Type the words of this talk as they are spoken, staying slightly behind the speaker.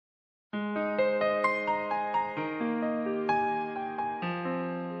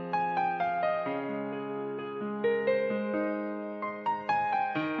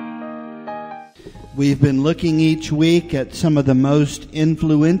We've been looking each week at some of the most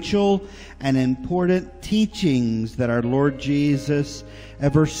influential and important teachings that our Lord Jesus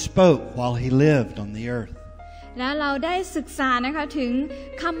ever spoke while He lived on the earth. และเราได้ศึกษานะคะถึง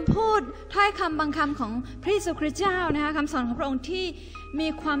คำพูดถ้อยคำบางคำของพระเยซูคริสต์เจ้านะคะคำสอนของพระองค์ที่มี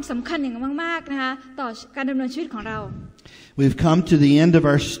ความสำคัญอย่างมากๆนะคะต่อการดำเนินชีวิตของเรา We've come to the end of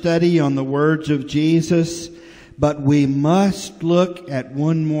our study on the words of Jesus, but we must look at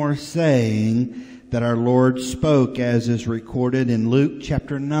one more saying that our Lord spoke, as is recorded in Luke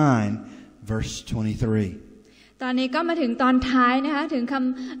chapter 9, verse 23. ตอนนี้ก็มาถึงตอนท้ายนะคะถึงค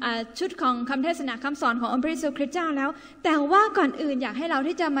ำชุดของคำเทศนาคำสอนขององค์พระเยซูคริสต์เจ้าแล้วแต่ว่าก่อนอื่นอยากให้เรา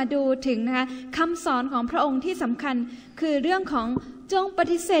ที่จะมาดูถึงนะคะคำสอนของพระองค์ที่สำคัญคือเรื่องของจงป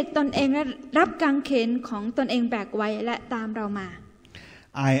ฏิเสธตนเองและรับกางเขนของตนเองแบกไว้และตามเรามา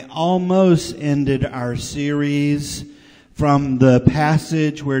I almost ended our series from the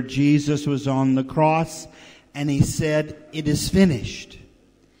passage where Jesus was on the cross and He said, "It is finished."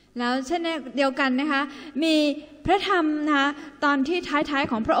 แล้วเช่นเดียวกันนะคะมีพระธรรมนะคะตอนที่ท้าย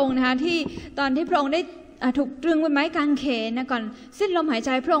ๆของพระองค์นะคะที่ตอนที่พระองค์ได้ถูกตรึงบนไม้กางเขนนะก่อนสิ้นลมหายใจ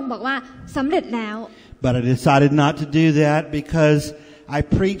พระองค์บอกว่าสำเร็จแล้ว But I decided not to do that because I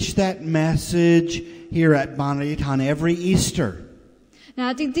preach that message here at Bonaitan every Easter. น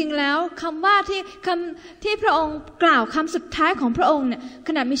ะจริงๆแล้วคำว่าที่พระองค์กล่าวคำสุดท้ายของพระองค์เนี่ยข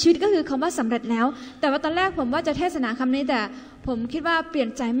ณะมีชีวิตก็คือคำว่าสำเร็จแล้วแต่ว่าตอนแรกผมว่าจะเทศนาคำนี้แต่ผมคิดว่าเปลี่ยน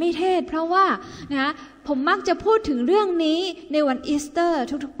ใจไม่เทศเพราะว่านะผมมักจะพูดถึงเรื่องนี้ในวันอีสเตอร์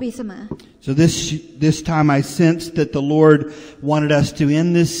ทุกๆปีเสมอ So this time I sensed that the Lord wanted us to end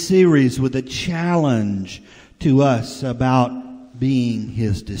this series with a challenge to us about being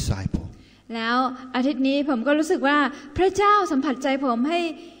His disciple. แล้วอาทิตย์นี้ผมก็รู้สึกว่าพระเจ้าสัมผัสใจผมให้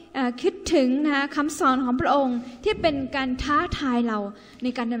คิดถึงนะคำสอนของพระองค์ที่เป็นการท้าทายเราใน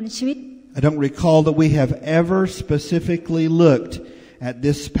การดำเนินชีวิต I don't recall that we have ever specifically looked at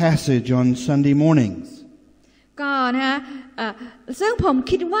this passage on Sunday mornings. ก็นะซึ่งผม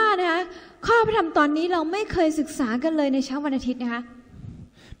คิดว่านะข้อพระธรรมตอนนี้เราไม่เคยศึกษากันเลยในเช้าวันอาทิตย์นะคะ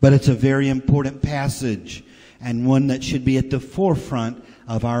But it's a very important passage and one that should be at the forefront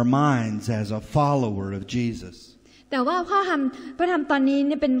of our minds as a follower of Jesus. แต่ว่าข้อพระธรรมตอนนี้เ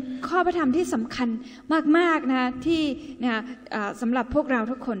นี่ยเป็นข้อพระธรรมที่สำคัญมากๆนะที่นะสำหรับพวกเรา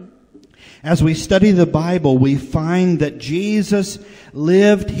ทุกคน As we study the Bible, we find that Jesus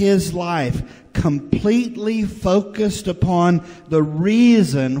lived His life completely focused upon the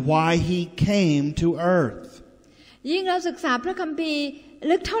reason why He came to earth. ยิ่งเราศึกษาพระคัมภีร์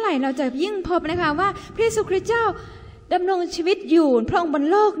ลึกเท่าไหร่เราจะยิ่งพบนะคะว่าพระเยซูคริสต์เจ้าดำรงชีวิตอยู่พระองค์บน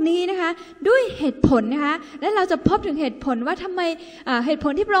โลกนี้นะคะด้วยเหตุผลนะคะและเราจะพบถึงเหตุผลว่าทำไมเหตุผ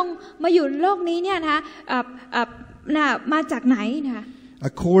ลที่พระองค์มาอยู่โลกนี้เนี่ยนะคะมาจากไหนนะคะ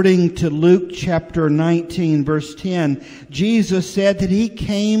According to Luke chapter 19 verse 10, Jesus said that He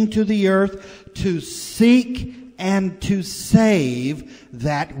came to the earth to seek and to save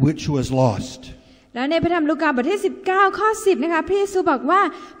that which was lost. แล้วในพระธรรมลูกาบทที่19ข้อ10นะคะพระเยซูบอกว่า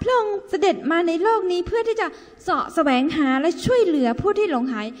พระองค์เสด็จมาในโลกนี้เพื่อที่จะเสาะแสวงหาและช่วยเหลือผู้ที่หลง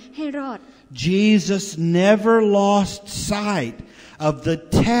หายให้รอด Jesus never lost sight of the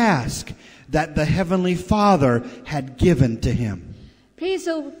task that the Heavenly Father had given to Him. พระเย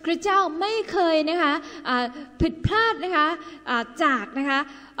ซูคริสต์เจ้าไม่เคยนะคะผิดพลาดนะคะจากนะคะ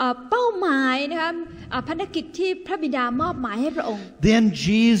เป้าหมายนะคะภารกิจที่พระบิดามอบหมายให้พระองค์ Then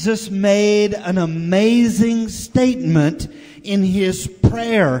Jesus made an amazing statement in His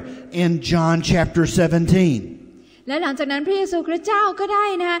prayer in John chapter 17. และหลังจากนั้นพระเยซูคริสต์เจ้าก็ได้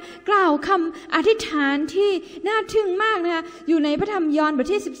นะคะกล่าวคำอธิษฐานที่น่าทึ่งมากนะคะอยู่ในพระธรรมยอห์นบท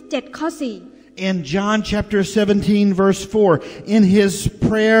ที่17ข้อ4In John chapter 17 verse 4, in His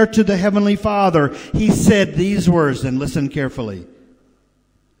prayer to the Heavenly Father, He said these words, and listen carefully.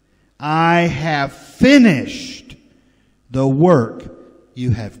 I have finished the work you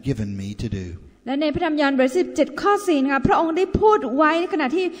have given me to do. และในพระธรรมยอห์นบทที่17ข้อ4นะคะพระองค์ได้พูดไว้ในขณะ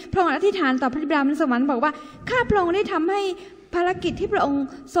ที่พระองค์อธิษฐานต่อพระบิดาในสวรรค์บอกว่าข้าพระองค์ได้ทำให้ภารกิจที่พระองค์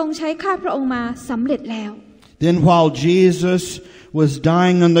ทรงใช้ข้าพระองค์มาสำเร็จแล้ว Then while Jesus was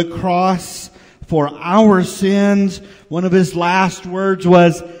dying on the cross for our sins, one of His last words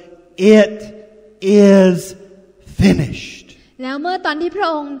was, "It is finished." แล้วเมื่อตอนที่พระ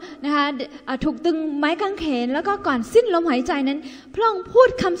องค์นะคะถูกตึงไม้กางเขนแล้วก็ก่อนสิ้นลมหายใจนั้นพระองค์พูด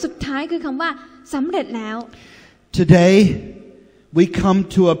คำสุดท้ายคือคำว่าสำเร็จแล้ว Today we come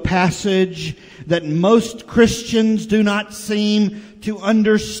to a passage that most Christians do not seem to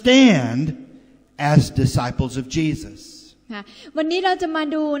understand as disciples of Jesus. วันนี้เราจะมา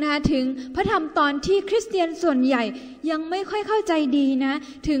ดูนะคะถึงพระธรรมตอนที่คริสเตียนส่วนใหญ่ยังไม่ค่อยเข้าใจดีนะ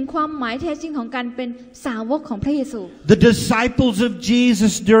ถึงความหมายแท้จริงของการเป็นสาวกของพระเยซู The disciples of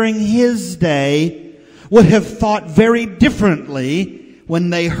Jesus during his day would have thought very differently when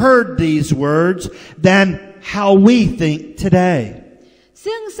they heard these words than how we think today.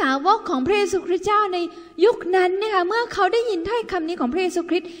 ซึ่งสาวกของพระเยซูคริสต์เจ้าในยุคนั้นนะคะเมื่อเขาได้ยินถ้อยคำนี้ของพระเยซู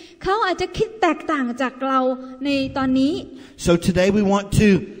คริสต์เขาอาจจะคิดแตกต่างจากเราในตอนนี้ So today we want to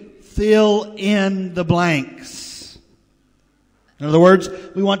fill in the blanks. In other words,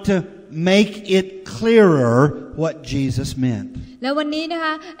 we want to make it clearer what Jesus meant. แล้ววันนี้นะค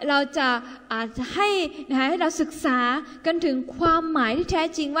ะเราจะอาจจะให้เราศึกษากันถึงความหมายที่แท้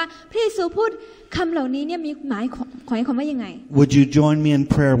จริงว่าพระเยซูพูดคำเหล่านี้เนี่ยมีหมายความว่ายังไง Would you join me in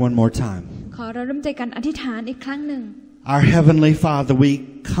prayer one more time? ขอเราร่วมใจกันอธิษฐานอีกครั้งหนึ่ง Our Heavenly Father, we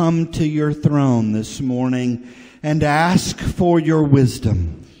come to your throne this morning and ask for your wisdom.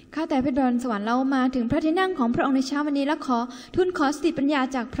 ข้าแต่พระบิดาสวรรค์เรามาถึงพระที่นั่งของพระองค์ในเช้าวันนี้และทูลขอสติปัญญา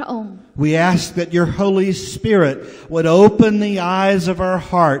จากพระองค์ We ask that your Holy Spirit would open the eyes of our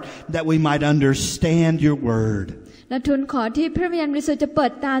heart that we might understand your word. และทูลขอที่พระวิญญาณบริสุทธิ์จะเปิ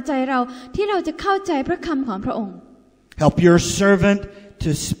ดตาใจเราที่เราจะเข้าใจพระคำของพระองค์ Help your servant to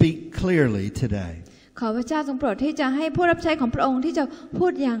speak clearly today. ขอพระเจ้าทรงโปรดที่จะให้ผู้รับใช้ของพระองค์ที่จะพู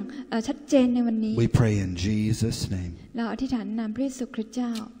ดอย่างชัดเจนในวันนี้ We pray in Jesus' name. เราอธิษฐานนามพระเยซูคริสต์เจ้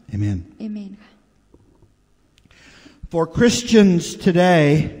า Amen. เอเมนค่ะ For Christians today,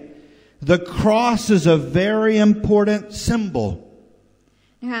 the cross is a very important symbol.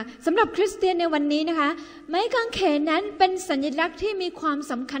 นะคะสำหรับคริสเตียนในวันนี้นะคะไม้กางเขนนั้นเป็นสัญลักษณ์ที่มีความ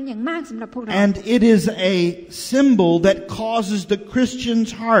สำคัญอย่างมากสำหรับพวกเรา And it is a symbol that causes the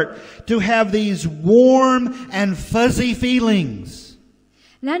Christian's heart to have these warm and fuzzy feelings.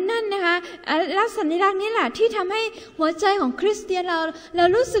 และนั่นนะคะและสัญลักษณ์นี้แหละที่ทำให้หัวใจของคริสเตียนเรา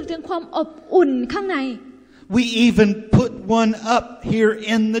รู้สึกถึงความอบอุ่นข้างใน We even put one up here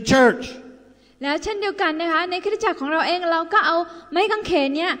in the church. แล้วเช่นเดียวกันนะคะในคริสตจักรของเราเองเราก็เอาไม้กางเขน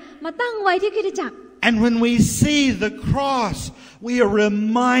เนี่ยมาตั้งไว้ที่คริสตจักร And when we see the cross, we are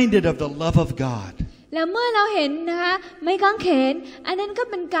reminded of the love of God. แล้วเมื่อเราเห็นนะคะไม้กางเขนอันนั้นก็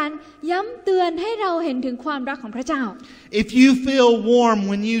เป็นการย้ำเตือนให้เราเห็นถึงความรักของพระเจ้า If you feel warm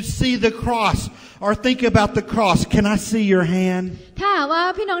when you see the cross or think about the cross, can I see your hand? ถ้าว่า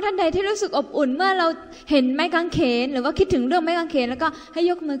พี่น้องท่านใดที่รู้สึกอบอุ่นเมื่อเราเห็นไม้กางเขนหรือว่าคิดถึงเรื่องไม้กางเขนแล้วก็ให้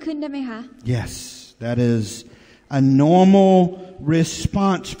ยกมือขึ้นได้ไหมคะ Yes, that is a normal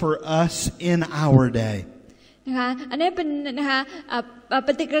response for us in our day. นะคะอันนี้เป็นนะคะป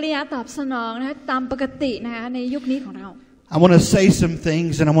ฏิกิริยาตอบสนองนะคะตามปกตินะคะในยุคนี้ของเรา I want to say some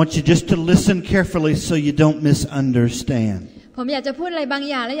things and I want you just to listen carefully so you don't misunderstand. ผมอยากจะพูดอะไรบาง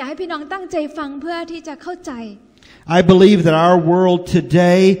อย่างและอยากให้พี่น้องตั้งใจฟังเพื่อที่จะเข้าใจ I believe that our world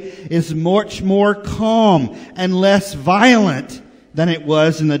today is much more calm and less violent than it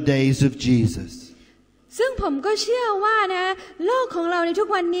was in the days of Jesus. ซึ่งผมก็เชื่อว่านะโลกของเราในทุก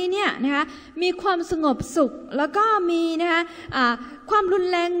วันนี้เนี่ยนะคะมีความสงบสุขแล้วก็มีนะคะความรุน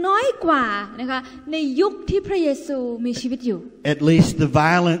แรงน้อยกว่านะคะในยุคที่พระเยซูมีชีวิตอยู่ At least the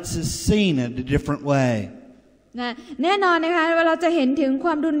violence is seen in a different way. นะแน่นอนนะคะเราจะเห็นถึงคว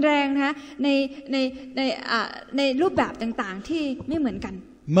ามรุนแรงนะคะในรูปแบบต่างๆที่ไม่เหมือนกัน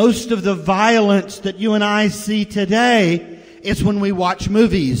Most of the violence that you and I see today is when we watch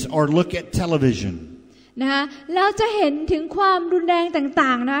movies or look at television. นะคะเราจะเห็นถึงความรุนแรงต่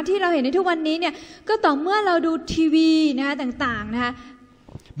างๆนะที่เราเห็นในทุกวันนี้เนี่ยก็ต่อเมื่อเราดูทีวีนะคะต่างๆนะคะ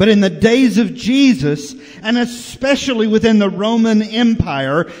But in the days of Jesus, and especially within the Roman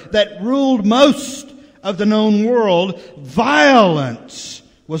Empire that ruled most of the known world, violence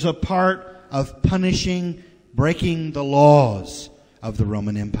was a part of punishing, breaking the laws of the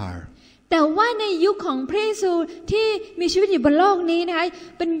Roman Empire. แต่ว่าในยุคของพระเยซูที่มีชีวิตอยู่บนโลกนี้นะคะ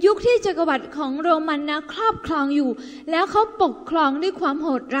เป็นยุคที่จักรวรรดิของโรมันนะครอบครองอยู่แล้วเขาปกครองด้วยความโห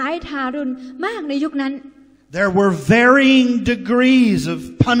ดร้ายทารุณมากในยุคนั้น There were varying degrees of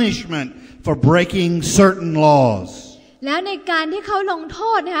punishment for breaking certain laws. แล้วในการที่เขาลงโท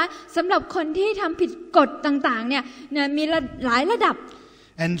ษนะคะสำหรับคนที่ทำผิดกฎต่างๆเนี่ยมีหลายระดับ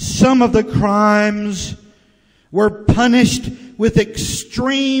And some of the crimes were punished with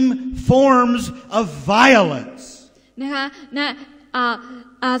extreme forms of violence. นะคะ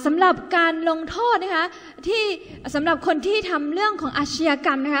สำหรับการลงโทษนะคะที่สำหรับคนที่ทำเรื่องของอาชญากร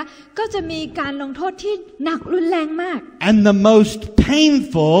รมนะคะก็จะมีการลงโทษที่หนักรุนแรงมาก And the most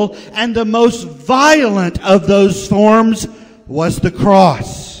painful and the most violent of those forms was the cross.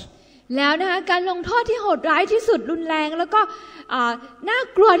 แล้วนะคะการลงโทษที่โหดร้ายที่สุดรุนแรงแล้วก็น่า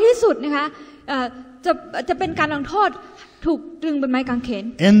กลัวที่สุดนะคะ จะเป็นการลงโทษถูกตรึงบนไม้กางเขน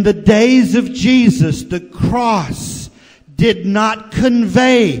In the days of Jesus, the cross did not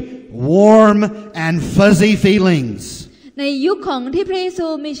convey warm and fuzzy feelings. ในยุคของที่พระเยซู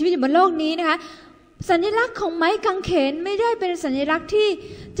มีชีวิตอยู่บนโลกนี้นะคะสัญลักษณ์ของไม้กางเขนไม่ได้เป็นสัญลักษณ์ที่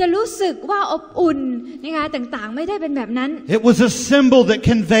จะรู้สึกว่าอบอุ่นนะคะต่างๆไม่ได้เป็นแบบนั้น It was a symbol that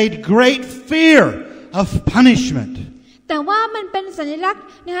conveyed great fear of punishment. แต่ว่ามันเป็นสัญลักษณ์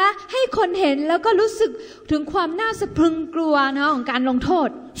นะคะให้คนเห็นแล้วก็รู้สึกถึงความน่าสะพรึงกลัวนะของการลงโทษ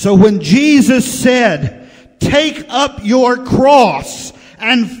So when Jesus said, "Take up your cross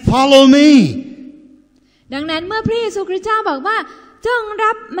and follow me," ดังนั้นเมื่อพระเยซูคริสต์เจ้าบอกว่าจง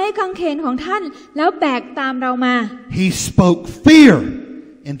รับไม้กางเขนของท่านแล้วแบกตามเรามา He spoke fear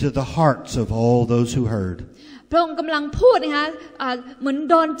into the hearts of all those who heard. พระองค์กำลังพูดนะคะเหมือน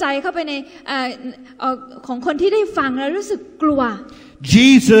โดนใจเข้าไปในของคนที่ได้ฟังแล้วรู้สึกกลัว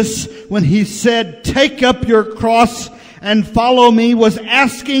Jesus, when he said, "Take up your cross and follow me," was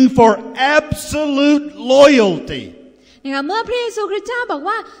asking for absolute loyalty. นะคะเมื่อพระเยซูคริสต์เจ้าบอก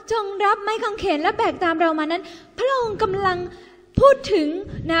ว่าจงรับไม้กางเขนและแบกตามเรามานั้นพระองค์กำลังพูดถึง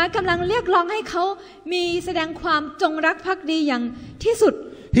นะกำลังเรียกร้องให้เขามีแสดงความจงรักภักดีอย่างที่สุด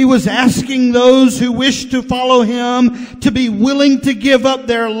He was asking those who wished to follow him to be willing to give up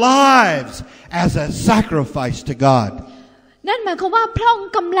their lives as a sacrifice to God. นั่นหมายความว่าพระอง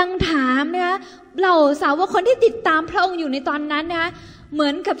ค์กำลังถามนะคะเราสาวกคนที่ติดตามพระองค์อยู่ในตอนนั้นนะคะเหมื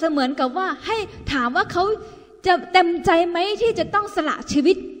อนกับว่าให้ถามว่าเขาจะเต็มใจไหมที่จะต้องสละชี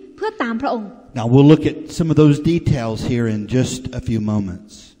วิตเพื่อตามพระองค์ Now we'll look at some of those details here in just a few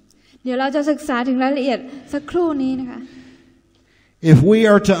moments. เดี๋ยวเราจะศึกษาถึงรายละเอียดสักครู่นี้นะคะ If we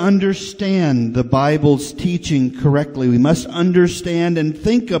are to understand the Bible's teaching correctly, we must understand and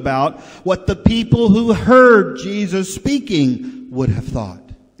think about what the people who heard Jesus speaking would have thought.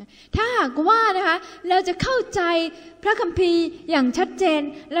 ถ้าหากว่านะคะเราจะเข้าใจพระคัมภีร์อย่างชัดเจน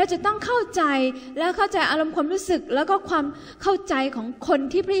เราจะต้องเข้าใจแล้วเข้าใจอารมณ์ความรู้สึกแล้วก็ความเข้าใจของคน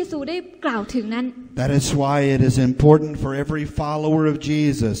ที่พระเยซูได้กล่าวถึงนั้น That is why it is important for every follower of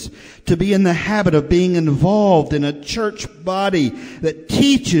Jesus to be in the habit of being involved in a church body that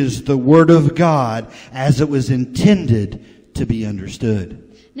teaches the Word of God as it was intended to be understood.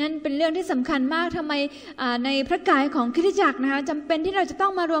 นั่นเป็นเรื่องที่สำคัญมากทำไมในพระกายของคริสตจักรนะคะจำเป็นที่เราจะต้อ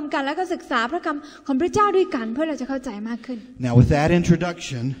งมารวมกันแล้วก็ศึกษาพระคำของพระเจ้าด้วยกันเพื่อเราจะเข้าใจมากขึ้น Now with that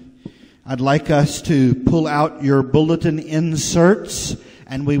introduction, I'd like us to pull out your bulletin inserts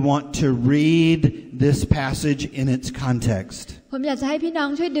and we want to read this passage in its context. ผมอยากจะให้พี่น้อง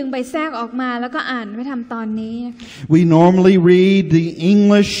ช่วยดึงใบแทรกออกมาแล้วก็อ่านพระธรรมตอนนี้ We normally read the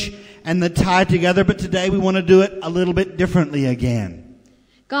English and the Thai together, but today we want to do it a little bit differently again.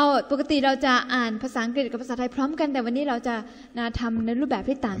 ก็ปกติเราจะอ่านภาษาอังกฤษกับภาษาไทยพร้อมกันแต่วันนี้เราจะทำในรูปแบบ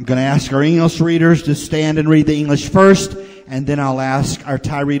ที่ต่าง I'm going to ask our English readers to stand and read the English first, and then I'll ask our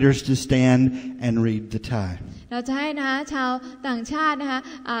Thai readers to stand and read the Thai. เราจะให้นะคะชาวต่างชาตินะคะ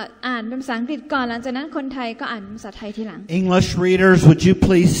อ่านเป็นภาษาอังกฤษก่อนหลังจากนั้นคนไทยก็อ่านภาษาไทยทีหลัง English readers, would you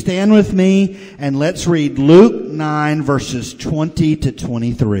please stand with me and let's read Luke 9 verses 20 to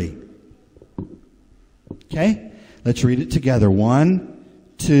 23. Okay? Let's read it together. 1,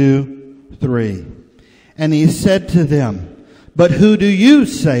 2, 3. And he said to them, "But who do you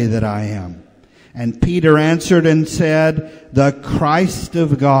say that I am?" And Peter answered and said, "The Christ of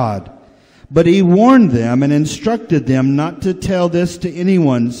God." But he warned them and instructed them not to tell this to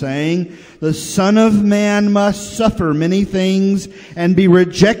anyone, saying, "The Son of Man must suffer many things and be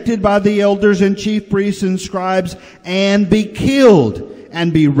rejected by the elders and chief priests and scribes and be killed and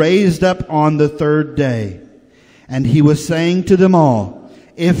be raised up on the third day." And he was saying to them all,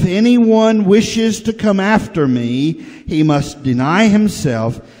 "If anyone wishes to come after me, he must deny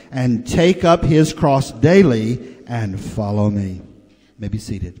himself and take up his cross daily and follow me." May be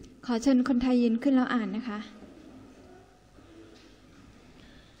seated. ขอเชิญคนไทยยืนขึ้นแล้วอ่านนะคะ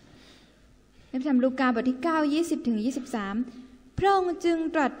ในพระธรรมลูกาบทที่9 20ถึง23พระองค์จึง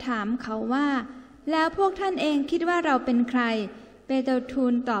ตรัสถามเขาว่าแล้วพวกท่านเองคิดว่าเราเป็นใครเปโตรทู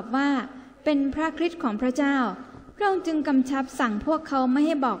ลตอบว่าเป็นพระคริสต์ของพระเจ้าพระองค์จึงกำชับสั่งพวกเขาไม่ใ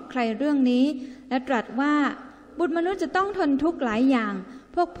ห้บอกใครเรื่องนี้และตรัสว่าบุตรมนุษย์จะต้องทนทุกข์หลายอย่าง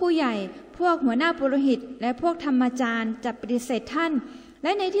พวกผู้ใหญ่พวกหัวหน้าปุโรหิตและพวกธรรมจารย์จะปฏิเสธท่านแล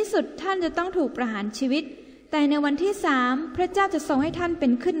ะในที่สุดท่านจะต้องถูกประหารชีวิตแต่ในวันที่3พระเจ้าจะทรงให้ท่านเป็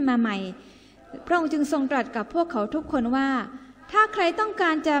นขึ้นมาใหม่พระองค์จึงทรงตรัสกับพวกเขาทุกคนว่าถ้าใครต้องก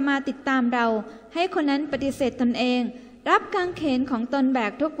ารจะมาติดตามเราให้คนนั้นปฏิเสธตนเองรับกางเขนของตนแบ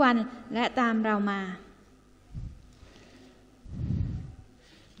กทุกวันและตามเรามา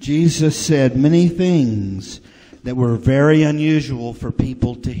Jesus said many things that were very unusual for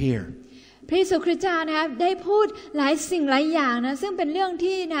people to hear. พระเยซูคริสต์เจ้านะคะได้พูดหลายสิ่งหลายอย่างนะซึ่งเป็นเรื่อง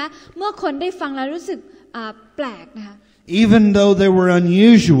ที่นะเมื่อคนได้ฟังแล้วรู้สึกแปลกนะคะ Even though they were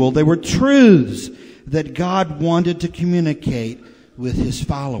unusual, they were truths that God wanted to communicate with His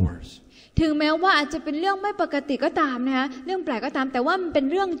followers. ถึงแม้ว่าอาจจะเป็นเรื่องไม่ปกติก็ตามนะคะเรื่องแปลกก็ตามแต่ว่ามันเป็น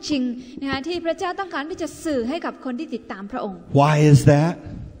เรื่องจริงนะคะที่พระเจ้าต้องการที่จะสื่อให้กับคนที่ติดตามพระองค์ Why is that?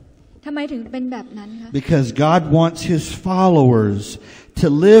 ทำไมถึงเป็นแบบนั้นคะ Because God wants His followers to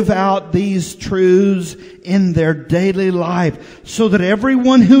live out these truths in their daily life so that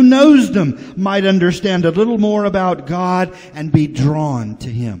everyone who knows them might understand a little more about God and be drawn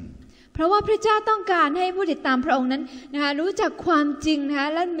to Him. เพราะว่าพระเจ้าต้องการให้ผู้ติดตามพระองค์นั้นนะคะรู้จักความจริงนะคะ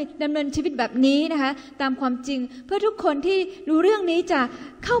และดำเนินชีวิตแบบนี้นะคะตามความจริงเพื่อทุกคนที่รู้เรื่องนี้จะ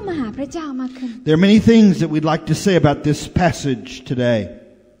เข้ามาหาพระเจ้ามากขึ้น There are many things that we'd like to say about this passage today.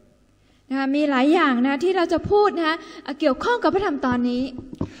 นะคะมีหลายอย่างนะที่เราจะพูดนะคะเกี่ยวข้องกับพระธรรมตอนนี้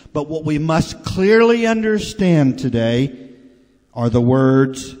But what we must clearly understand today are the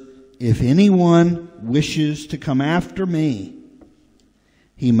words, "If anyone wishes to come after me,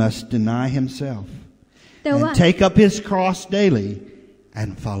 he must deny himself and take up his cross daily and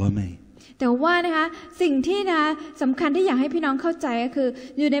follow me." แต่ว่านะคะสิ่งที่นะสำคัญที่อยากให้พี่น้องเข้าใจก็คือ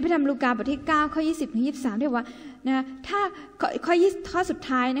อยู่ในพระธรรมลูกาบทที่9ข้อ20ถึง23ที่บอกว่านะถ้าข้อสุด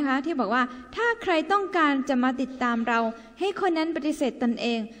ท้ายนะคะที่บอกว่าถ้าใครต้องการจะมาติดตามเราให้คนนั้นปฏิเสธตนเอ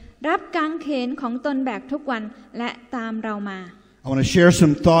งรับกางเขนของตนแบกทุกวันและตามเรามา I want to share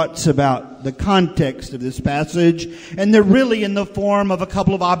some thoughts about the context of this passage, and they're really in the form of a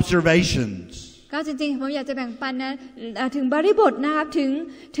couple of observations. ก็จริงๆผมอยากจะแบ่งปันนะถึงบริบทนะครับ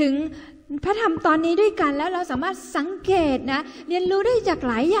ถึงพระธรรมตอนนี้ด้วยกันแล้วเราสามารถสังเกตนะเรียนรู้ได้จาก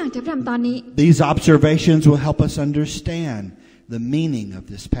หลายอย่างจากพระธรรมตอนนี้ These observations will help us understand the meaning of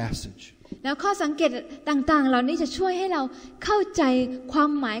this passage. แล้วข้อสังเกตต่างๆเหล่านี้จะช่วยให้เราเข้าใจควา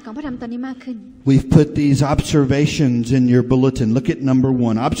มหมายของพระธรรมตอนนี้มากขึ้น We've put these observations in your bulletin. Look at number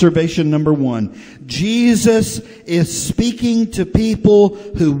 1. Observation number 1. Jesus is speaking to people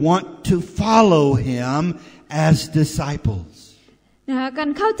who want to follow Him as disciples. นะคะการ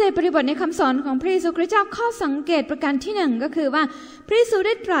เข้าใจบริบทในคำสอนของพระเยซูคริสต์เจ้าข้อสังเกตประการที่1ก็คือว่าพระเยซูไ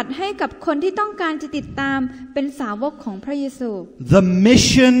ด้ตรัสให้กับคนที่ต้องการจะติดตามเป็นสาวกของพระเยซู The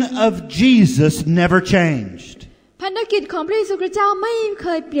mission of Jesus never changed. พันธกิจของพระเยซูคริสต์เจ้าไม่เค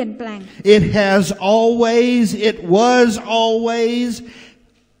ยเปลี่ยนแปลง It was always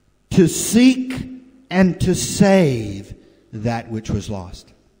to seek and to save that which was lost.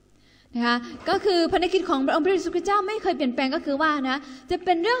 นะคะก็คือพันธกิจของพระองค์พระเยซูคริสต์เจ้าไม่เคยเปลี่ยนแปลงก็คือว่านะจะเ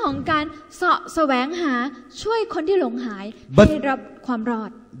ป็นเรื่องของการแสวงหาช่วยคนที่หลงหายให้รับความรอด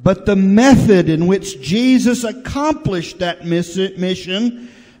But the method in which Jesus accomplished that mission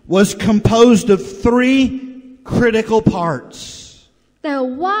was composed of 3 critical parts. แต่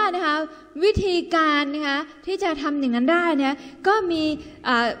ว่านะคะวิธีการนะคะที่จะทำอย่างนั้นได้เนี่ยก็มี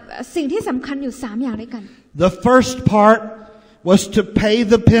สิ่งที่สำคัญอยู่3อย่างด้วยกัน The first part was to pay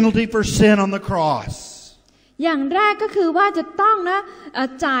the penalty for sin on the cross. อย่างแรกก็คือว่าจะต้องนะ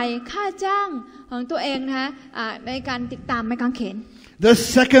จ่ายค่าจ้างของตัวเองนะคะในการติดตามไม้กางเขน The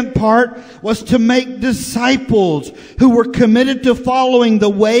second part was to make disciples who were committed to following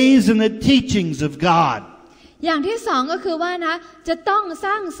the ways and the teachings of God. อย่างที่2ก็คือว่านะจะต้องส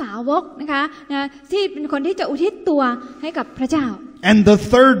ร้างสาวกนะคะที่เป็นคนที่จะอุทิศตัวให้กับพระเจ้า And the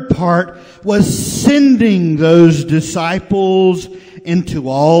third part was sending those disciples into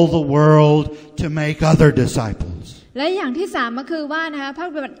all the world to make other disciples. และอย่างที่3ก็คือว่านะคะภาค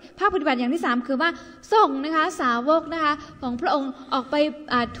ปฏิบัติอย่างที่3คือว่าส่งนะคะสาวกนะคะของพระองค์ออกไป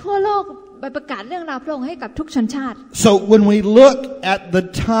ทั่วโลกไปประกาศเรื่องราวพระองค์ให้กับทุกชนชาติ So when we look at the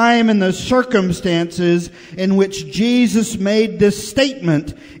time and the circumstances in which Jesus made this statement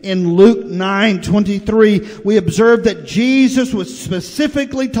in Luke 9:23, we observe that Jesus was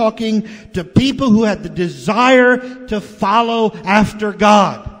specifically talking to people who had the desire to follow after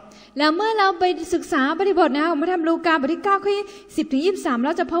God. แล้วเมื่อเราไปศึกษาบริบทนะของพระธรรมลูกาบทที่9ข้อ10ถึง23เร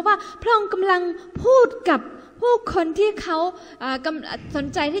าจะพบว่าพระองค์กำลังพูดกับผู้คนที่เขาสน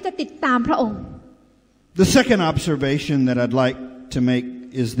ใจที่จะติดตามพระองค์ The second observation that I'd like to make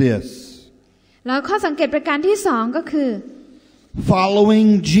is this. แล้วข้อสังเกตประการที่2ก็คือ Following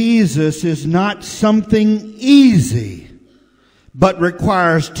Jesus is not something easy, but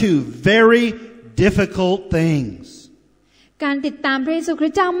requires 2 very difficult things. การติดตามพระเยซูคริ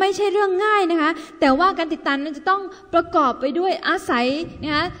สต์เจ้าไม่ใช่เรื่องง่ายนะคะแต่ว่าการติดตามนั้นจะต้องประกอบไปด้วยอาศัยน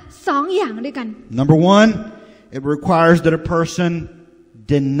ะคะ2อย่างด้วยกัน Number 1, it requires that a person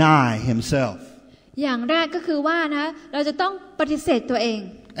deny himself. อย่างแรกก็คือว่านะเราจะต้องปฏิเสธตัวเอง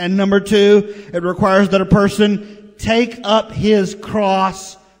And number 2, it requires that a person take up his cross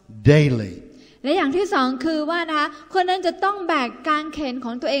daily. และอย่างที่สองคือว่านะคะคนนั้นจะต้องแบกกางเขนข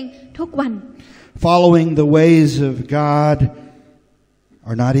องตัวเองทุกวัน Following the ways of God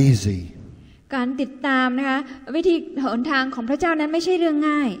are not easy. การติดตามนะคะวิธีหนทางของพระเจ้านั้นไม่ใช่เรื่อง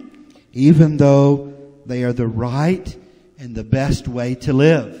ง่าย Even though they are the right and the best way to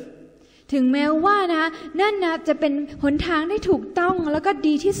live. ถึงแม้ว่านะคะนั่นนะจะเป็นหนทางที่ถูกต้องแล้วก็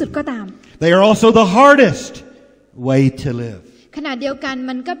ดีที่สุดก็ตาม They are also the hardest way to live. ขณะเดียวกัน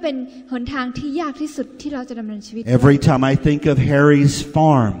มันก็เป็นหนทางที่ยากที่สุดที่เราจะดำเนินชีวิต Every time I think of Harry's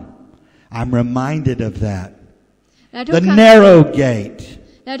farm, I'm reminded of that. The narrow gate.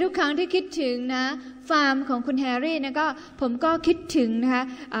 และทุกครั้งที่คิดถึงนะฟาร์มของคุณแฮร์รี่นะก็ผมก็คิดถึงนะคะ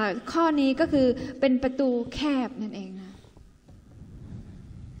ข้อนี้ก็คือเป็นประตูแคบนั่นเองนะ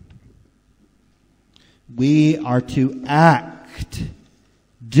We are to act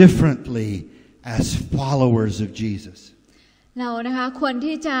differently as followers of Jesus. เรานะคะควร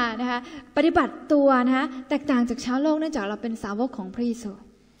ที่จะนะคะปฏิบัติตัวนะคะแตกต่างจากชาวโลกเนื่องจากเราเป็นสาวกของพระเยซู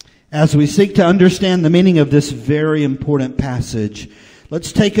As we seek to understand the meaning of this very important passage,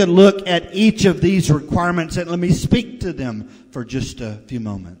 let's take a look at each of these requirements and let me speak to them for just a few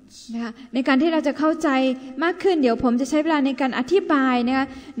moments. นะคะในการที่เราจะเข้าใจมากขึ้นเดี๋ยวผมจะใช้เวลาในการอธิบายนะคะ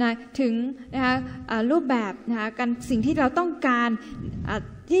ถึงนะคะรูปแบบนะคะการสิ่งที่เราต้องการ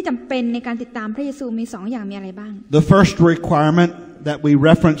ที่จำเป็นในการติดตามพระเยซูมี2อย่างมีอะไรบ้าง The first requirement that we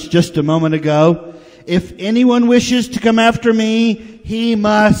referenced just a moment ago, if anyone wishes to come after me, he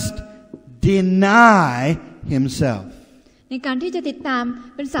must deny himself. ในการที่จะติดตาม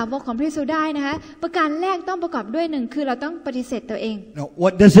เป็นสาวกของพระเยซูได้นะคะประการแรกต้องประกอบด้วย1คือเราต้องปฏิเสธตัวเอง Now,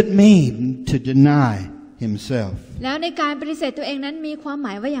 what does it mean to deny himself? แล้วในการปฏิเสธตัวเองนั้นมีความหม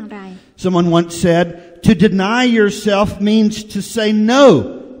ายว่าอย่างไร Someone once said, to deny yourself means to say no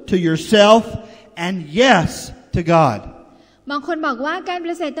to yourself and yes to God. บางคนบอกว่าการป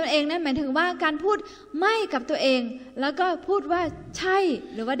ฏิเสธตัวเองนั้นหมายถึงว่าการพูดไม่กับตัวเองแล้วก็พูดว่าใช่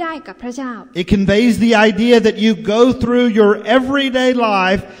หรือว่าได้กับพระเจ้า It conveys the idea that you go through your everyday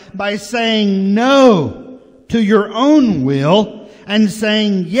life by saying no to your own will and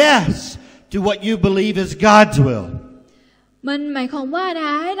saying yes to what you believe is God's will. มันหมายความว่านะค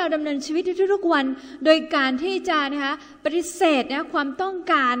ะให้เราดำเนินชีวิตทุกๆวันโดยการที่จะนะคะปฏิเสธนะความต้อง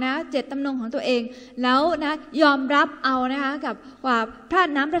การนะเจตจำนงของตัวเองแล้วนะยอมรับเอานะคะกับว่าพระ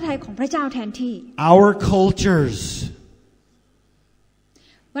น้ำพระทัยของพระเจ้าแทนที่ Our cultures,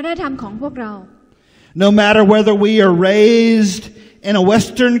 วัฒนธรรมของพวกเรา no matter whether we are raised in a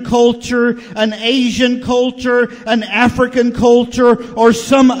Western culture, an Asian culture, an African culture, or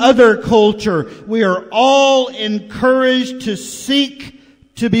some other culture, we are all encouraged to seek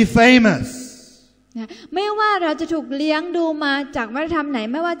to be famous. ไม่ว่าเราจะถูกเลี้ยงดูมาจากวัฒนธรรมไหน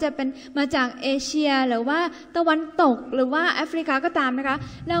ไม่ว่าจะเป็นมาจากเอเชียหรือว่าตะวันตกหรือว่าแอฟริกาก็ตามนะคะ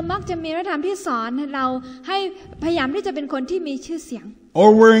เรามักจะมีวัฒนธรรมที่สอนเราให้พยายามที่จะเป็นคนที่มีชื่อเสียง Or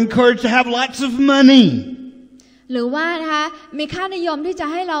we're encouraged to have lots of money. หรือว่านะคะมีค่านิยมที่จะ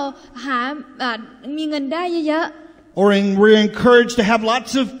ให้เราหามีเงินได้เยอะๆ Or we're encouraged to have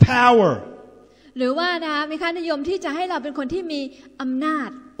lots of power. หรือว่านะคะมีค่านิยมที่จะให้เราเป็นคนที่มีอำนาจ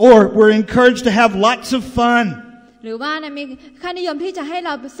Or we're encouraged to have lots of fun. หรือว่ามีค่านิยมที่จะให้เร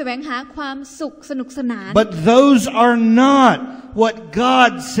าแสวงหาความสุขสนุกสนาน But those are not what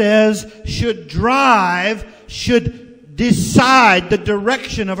God says should decide the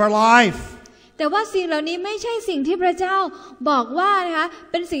direction of our life. แต่ว่าสิ่งเหล่านี้ไม่ใช่สิ่งที่พระเจ้าบอกว่านะคะ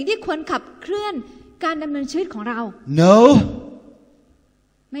เป็นสิ่งที่ควรขับเคลื่อนการดำเนินชีวิตของเรา No.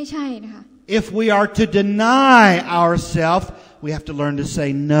 ไม่ใช่นะคะ If we are to deny ourselves, we have to learn to say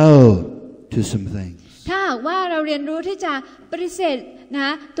no to some things. ถ้าหากว่าเราเรียนรู้ที่จะปฏิเสธนะ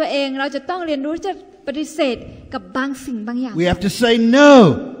ตัวเองเราจะต้องเรียนรู้ที่จะปฏิเสธกับบางสิ่งบางอย่าง We have to say no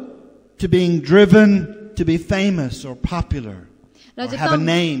to being driven to be famous or popular or have a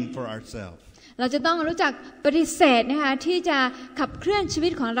name for ourselves. เราจะต้องรู้จักปฏิเสธนะคะที่จะขับเคลื่อนชีวิ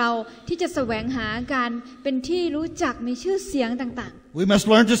ตของเราที่จะแสวงหาการเป็นที่รู้จักมีชื่อเสียงต่างๆ We must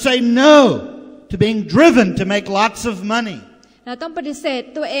learn to say no to being driven to make lots of money. เราต้องปฏิเสธ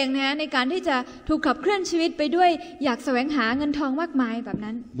ตัวเองนะในการที่จะถูกขับเคลื่อนชีวิตไปด้วยอยากแสวงหาเงินทองมากมายแบบ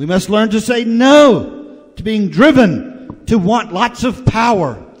นั้น We must learn to say no to being driven to want lots of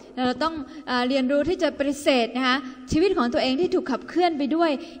power. เราต้องเรียนรู้ที่จะปฏิเสธนะคะชีวิตของตัวเองที่ถูกขับเคลื่อนไปด้ว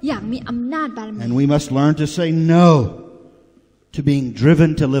ยอย่างมีอำนาจบารมี And we must learn to say no to being driven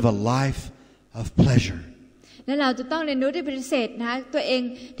to live a life of pleasure. และเราจะต้องเรียนรู้ที่ปฏิเสธนะคะตัวเอง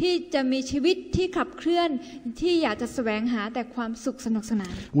ที่จะมีชีวิตที่ขับเคลื่อนที่อยากจะแสวงหาแต่ความสุขสนุกสนา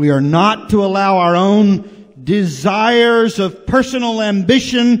น We are not to allow our own desires of personal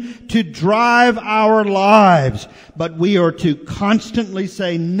ambition to drive our lives, but we are to constantly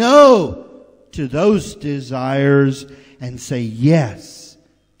say no to those desires and say yes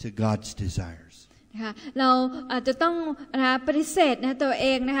to God's desires. นะคะเราอาจจะต้องปฏิเสธตัวเอ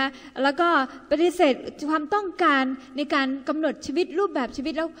งนะคะแล้วก็ปฏิเสธความต้องการในการกำหนดชีวิตรูปแบบชี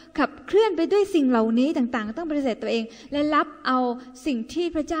วิตแล้วขับเคลื่อนไปด้วยสิ่งเหล่านี้ต่างๆต้องปฏิเสธตัวเองและรับเอาสิ่งที่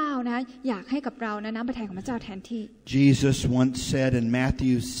พระเจ้านะอยากให้กับเรานะน้ำพระทัยของพระเจ้าแทนที่ Jesus once said in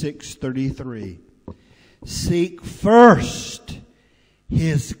Matthew 6:33, "Seek first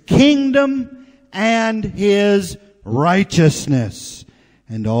His kingdom and His righteousness,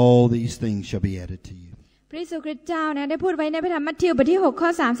 and all these things shall be added to you." พระเยซูคริสต์เจ้านะได้พูดไว้ในพระธรรมมัทธิวบทที่6ข้อ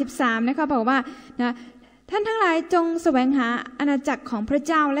33นะคะบอกว่านะท่านทั้งหลายจงแสวงหาอาณาจักรของพระ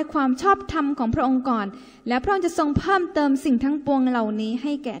เจ้าและความชอบธรรมของพระองค์ก่อนแล้วพระองค์จะทรงเพิ่มเติมสิ่งทั้งปวงเหล่านี้ใ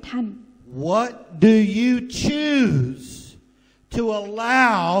ห้แก่ท่าน What do you choose to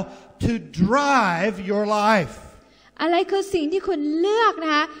allow to drive your life? อะไรคือสิ่งที่คุณเลือกน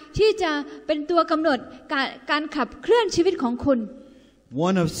ะคะที่จะเป็นตัวกำหนดการขับเคลื่อนชีวิตของคุณ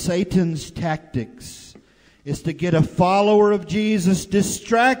One of Satan's tactics is to get a follower of Jesus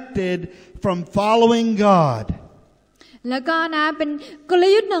distracted from following God. แล้วก็นะเป็นกล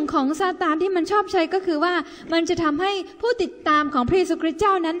ยุทธ์หนึ่งของซาตานที่มันชอบใช้ก็คือว่ามันจะทำให้ผู้ติดตามของพระเยซูคริสต์เจ้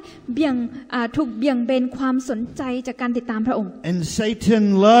านั้นถูกเบี่ยงเบนความสนใจจากการติดตามพระองค์ And Satan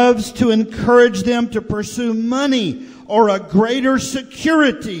loves to encourage them to pursue money or a greater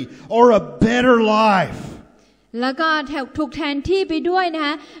security or a better life. แล้วก็ถูกแทนที่ไปด้วยนะค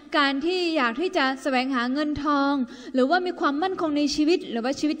ะการที่อยากที่จะแสวงหาเงินทองหรือว่ามีความมั่นคงในชีวิตหรือว่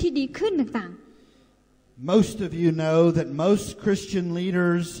าชีวิตที่ดีขึ้นต่างๆ Most of you know that most Christian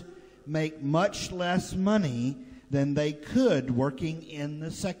leaders make much less money than they could working in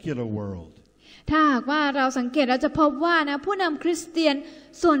the secular world. ถ้าหากว่าเราสังเกตเราจะพบว่านะผู้นำคริสเตียน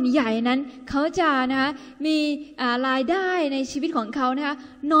ส่วนใหญ่นั้นเขาจะนะคะมีรายได้ในชีวิตของเขานะคะ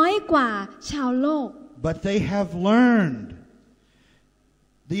น้อยกว่าชาวโลกBut they have learned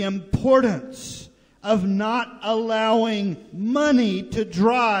the importance of not allowing money to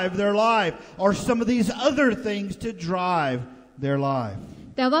drive their life or some of these other things to drive their life.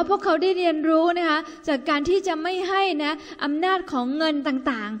 แต่ว่าพวกเขาได้เรียนรู้นะคะจากการที่จะไม่ให้นะอำนาจของเงิน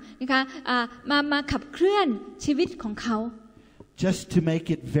ต่างๆนะคะมาขับเคลื่อนชีวิตของเขา Just to make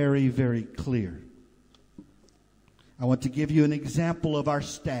it very, very clear, I want to give you an example of our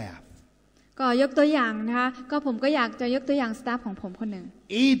staff.ก็ยกตัวอย่างนะคะก็ผมก็อยากจะยกตัวอย่างสตาฟของผมคนหนึ่ง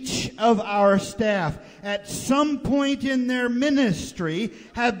Each of our staff at some point in their ministry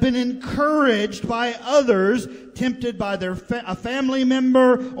have been encouraged by others, tempted by a family member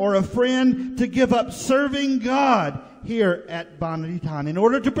or a friend to give up serving God here at Banaritan in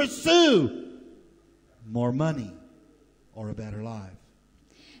order to pursue more money or a better life.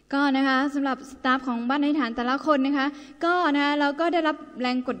ก็นะคะสำหรับสตาฟของบ้านในฐานแต่ละคนนะคะก็นะเราก็ได้รับแร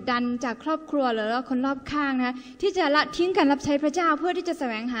งกดดันจากครอบครัวหรือว่าคนรอบข้างนะคะที่จะละทิ้งการรับใช้พระเจ้าเพื่อที่จะแส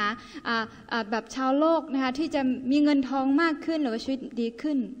วงหาแบบชาวโลกนะคะที่จะมีเงินทองมากขึ้นหรือว่าชีวิตดี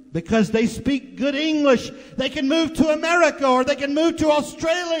ขึ้น Because they speak good English, they can move to America or they can move to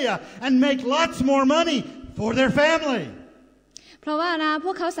Australia and make lots more money for their family.เพราะว่านะพ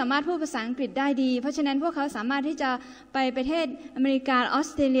วกเขาสามารถพูดภาษาอังกฤษได้ดีเพราะฉะนั้นพวกเขาสามารถที่จะไปประเทศอเมริกาออส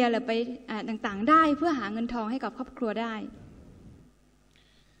เตรเลียหรือไปต่างๆได้เพื่อหาเงินทองให้กับครอบครัวได้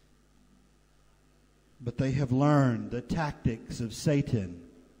But they have learned the tactics of Satan.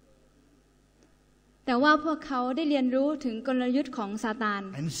 แต่ว่าพวกเขาได้เรียนรู้ถึงกลยุทธ์ของซาตาน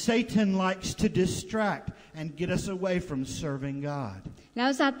And Satan likes to distract and get us away from serving God. แล้ว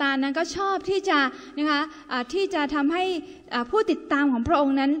ซาตานนั้นก็ชอบที่จะนะคะที่จะทำให้ผู้ติดตามของพระอง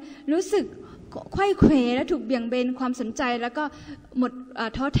ค์นั้นรู้สึกไขว้เขวและถูกเบี่ยงเบนความสนใจแล้วก็หมด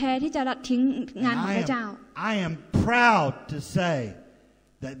ท้อแท้ที่จะละทิ้งงานของพระเจ้า I am proud to say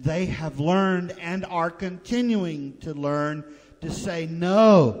that they have learned and are continuing to learn to say no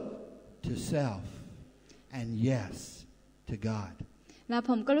to self and yes to God.และ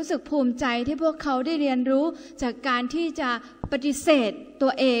ผมก็รู้สึกภูมิใจที่พวกเขาได้เรียนรู้จากการที่จะปฏิเสธตั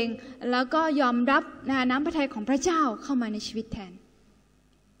วเองแล้วก็ยอมรับน้ำพระทัยของพระเจ้าเข้ามาในชีวิตแทน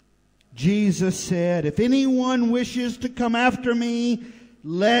Jesus said, "If anyone wishes to come after me,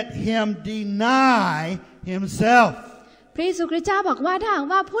 let him deny himself." พระเยซูคริสต์เจ้าบอกว่าถ้าหาก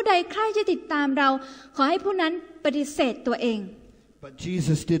ว่าผู้ใดใคร่จะติดตามเราขอให้ผู้นั้นปฏิเสธตัวเอง But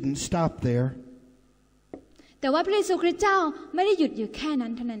Jesus didn't stop there.แต่ว่าพระเยซูคริสต์เจ้าไม่ได้หยุดอยู่แค่นั้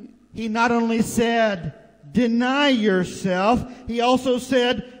นเท่านั้น He not only said, "Deny yourself," he also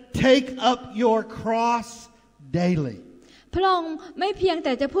said, "Take up your cross daily." พระองค์ไม่เพียงแ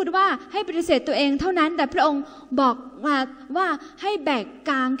ต่จะพูดว่าให้ปฏิเสธตัวเองเท่านั้นแต่พระองค์บอกว่าให้แบก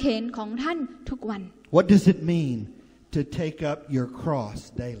กางเขนของท่านทุกวัน What does it mean to take up your cross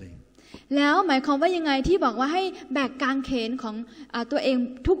daily? แล้วหมายความว่ายังไงที่บอกว่าให้แบกกางเขนของตัวเอง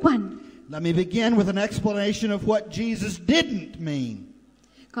ทุกวัน Let me begin with an explanation of what Jesus didn't mean.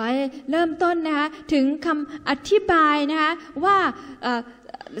 ขอให้เริ่มต้นนะคะถึงคำอธิบายนะคะว่า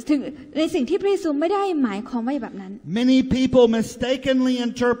ถึงในสิ่งที่พระเยซูไม่ได้หมายความว่าแบบนั้น Many people mistakenly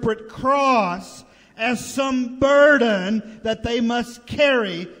interpret cross as some burden that they must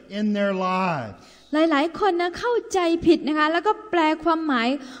carry in their lives. หลายๆคนนะเข้าใจผิดนะคะแล้วก็แปลความหมาย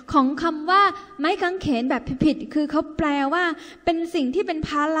ของคำว่าไม้กางเขนแบบผิดๆคือเขาแปลว่าเป็นสิ่งที่เป็นภ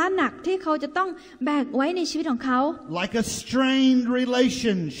าระหนักที่เขาจะต้องแบกไว้ในชีวิตของเขา Like a strained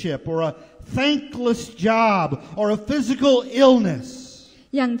relationship or a thankless job or a physical illness.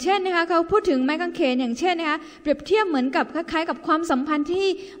 อย่างเช่นนะคะเขาพูดถึงไม้กางเขนอย่างเช่นนะคะเปรียบเทียบเหมือนกับคล้ายๆกับความสัมพันธ์ที่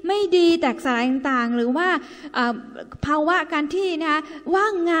ไม่ดีแตกสลายต่างๆหรือว่าภาวะการที่นะคะว่า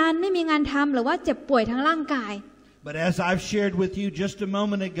งงานไม่มีงานทำหรือว่าเจ็บป่วยทางร่างกาย But as I've shared with you just a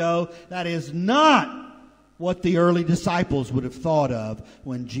moment ago, that is not what the early disciples would have thought of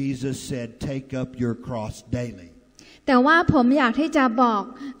when Jesus said, "Take up your cross daily." แต่ว่าผมอยากที่จะบอก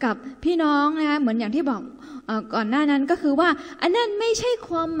กับพี่น้องนะคะเหมือนอย่างที่บอกก่อนหน้านั้นก็คือว่าอันนั้นไม่ใช่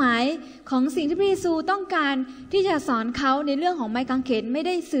ความหมายของสิ่งที่พระเยซูต้องการที่จะสอนเขาในเรื่องของไม้กางเขนไม่ไ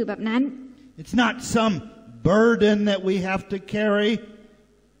ด้สื่อแบบนั้น It's not some burden that we have to carry.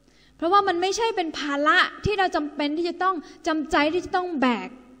 เพราะว่ามันไม่ใช่เป็นภาระที่เราจำเป็นที่จะต้องจำใจที่จะต้องแบก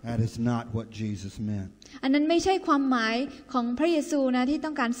That is not what Jesus meant. อันนั้นไม่ใช่ความหมายของพระเยซูนะที่ต้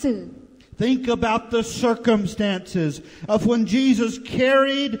องการสื่อ Think about the circumstances of when Jesus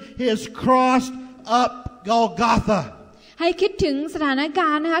carried his cross up Golgotha. ให้คิดถึงสถานกา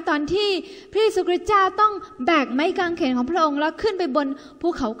รณ์นะคะตอนที่พระเยซูคริสต์เจ้าต้องแบกไม้กางเขนของพระองค์แล้วขึ้นไปบนภู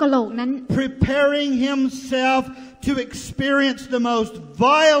เขากะโหลกนั้น Preparing himself to experience the most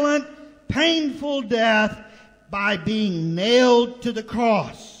violent, painful death by being nailed to the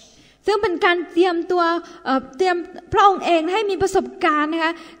cross. ซึ่งเป็นการเตรียมพระองค์เองให้มีประสบการณ์นะค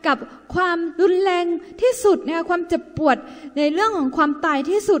ะกับความรุนแรงที่สุดนะคะความเจ็บปวดในเรื่องของความตาย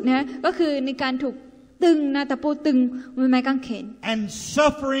ที่สุดนะก็คือในการถูกตึงนะตะปูตึงบนไม้กางเขน And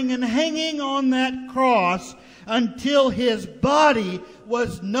suffering and hanging on that cross until his body was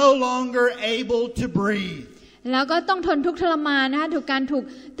no longer able to breathe. แล้วก็ต้องทนทุกข์ทรมานนะคะถูกการถูก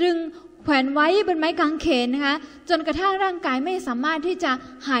ตรึงแขวนไว้บนไม้กางเขนนะคะจนกระทั่งร่างกายไม่สามารถที่จะ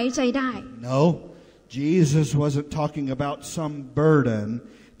หายใจได้ No, Jesus wasn't talking about some burden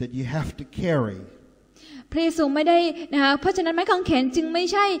that you have to carry. พระเยซูไม่ได้นะคะเพราะฉะนั้นไม้กางเขนจึงไม่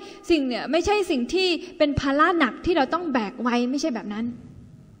ใช่สิ่งที่เป็นภาระหนักที่เราต้องแบกไว้ไม่ใช่แบบนั้น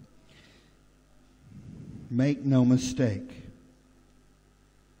Make no mistake.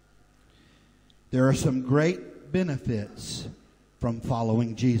 There are some great benefits from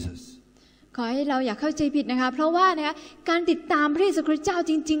following Jesus. ขอให้เราอย่าเข้าใจผิดนะคะเพราะว่านะคะการติดตามพระเยซูคริสต์เจ้า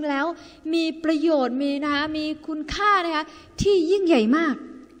จริงๆแล้วมีประโยชน์มีคุณค่านะคะที่ยิ่งใหญ่มาก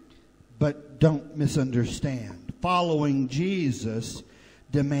But don't misunderstand. Following Jesus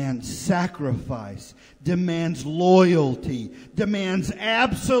demands sacrifice, demands loyalty, demands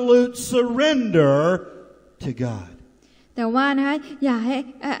absolute surrender to God. แต่ว่านะคะอยา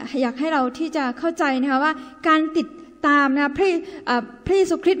กให้เราที่จะเข้าใจนะคะว่าการติดตามนะพระเย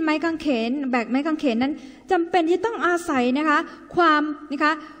ซูคริสต์ไม้กางเขนแบกไม้กางเขนนั้นจำเป็นที่ต้องอาศัยนะคะความนะค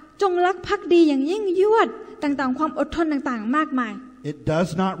ะจงรักภักดีอย่างยิ่งยวดต่างๆความอดทนต่างๆมากมาย It does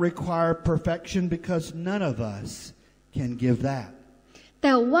not require perfection because none of us can give that. แ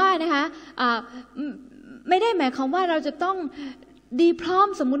ต่ว่านะคะไม่ได้หมายความว่าเราจะต้องดีพร้อม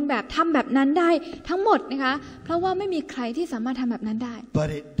สมบูรณ์แบบทำแบบนั้นได้ทั้งหมดนะคะเพราะว่าไม่มีใครที่สามารถทำแบบนั้นได้ But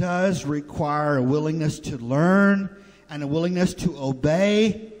it does require a willingness to learn and a willingness to obey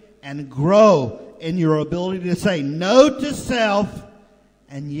and grow in your ability to say no to self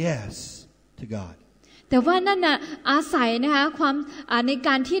and yes to God. แต่ว่านั่นน่ะอาศัยนะคะความในก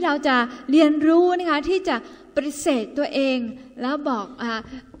ารที่เราจะเรียนรู้นะคะที่จะปฏิเสธตัวเองแล้วบอก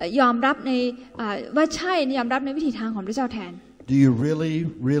ยอมรับในว่าใช่ยอมรับในวิถีทางของพระเจ้าแทน Do you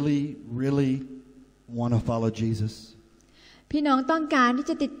really want to follow Jesus? พี่น้องต้องการที่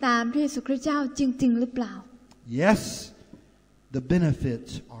จะติดตามพระเยซูคริสต์เจ้าจริงๆหรือเปล่า Yes, the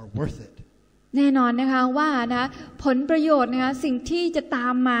benefits are worth it. แน่นอนนะคะว่านะผลประโยชน์นะคะสิ่งที่จะตา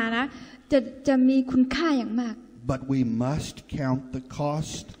มมานะจะมีคุณค่าอย่างมาก But we must count the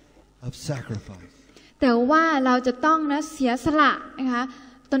cost of sacrifice. แต่ว่าเราจะต้องนะเสียสละนะคะ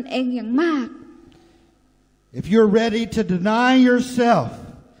ตนเองอย่างมาก If you're ready to deny yourself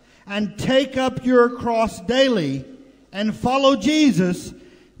and take up your cross daily, and follow Jesus,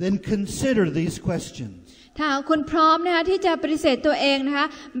 then consider these questions. ถ้าคุณพร้อมนะคะที่จะปฏิเสธตัวเองนะคะ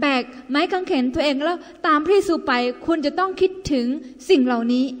แบกไม้กางเขนตัวเองแล้วตามพระเยซูไปคุณจะต้องคิดถึงสิ่งเหล่า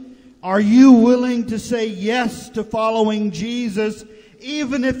นี้ Are you willing to say yes to following Jesus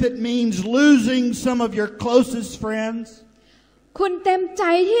even if it means losing some of your closest friends? คุณเต็มใจ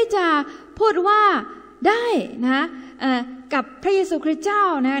ที่จะพูดว่าได้นะกับพระเยซูคริสต์เจ้า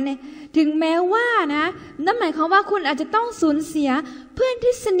นะถึงแม้ว่านะนั่นหมายความว่าคุณอาจจะต้องสูญเสียเพื่อน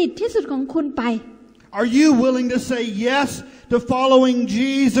ที่สนิทที่สุดของคุณไป Are you willing to say yes to following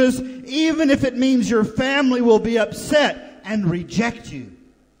Jesus even if it means your family will be upset and reject you?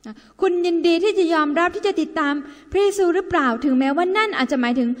 คุณยินดีที่จะยอมรับที่จะติดตามพระเยซูหรือเปล่าถึงแม้ว่านั่นอาจจะหม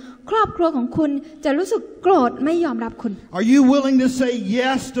ายถึงครอบครัวของคุณจะรู้สึกโกรธไม่ยอมรับคุณ Are you willing to say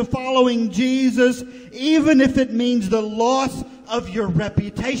yes to following Jesus even if it means the loss of your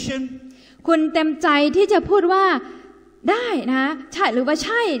reputation? คุณเต็มใจที่จะพูดว่าได้นะใช่หรือว่าใ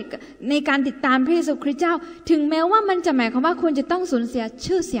ช่ในการติดตามพระเยซูคริสต์เจ้าถึงแม้ว่ามันจะหมายความว่าคุณจะต้องสูญเสีย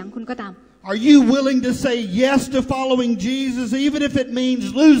ชื่อเสียงคุณก็ตามAre you willing to say yes to following Jesus even if it means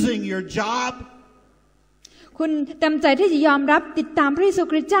losing your job? คุณเต็มใจที่จะยอมรับติดตามพระเยซู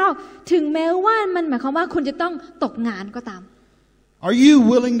คริสต์เจ้าถึงแม้ว่ามันหมายความว่าคุณจะต้องตกงานก็ตาม Are you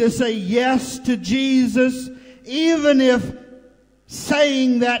willing to say yes to Jesus even if saying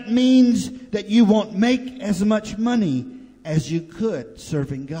that means that you won't make as much money as you could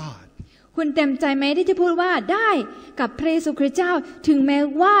serving God?คุณเต็มใจไหมที่จะพูดว่าได้กับพระเยซูคริสต์เจ้าถึงแม้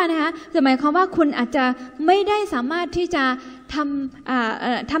ว่านะคะจะหมายความว่าคุณอาจจะไม่ได้สามารถที่จะ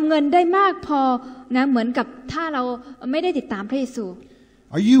ทำเงินได้มากพอนะเหมือนกับถ้าเราไม่ได้ติดตามพระเยซู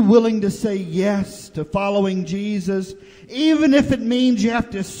Are you willing to say yes to following Jesus even if it means you have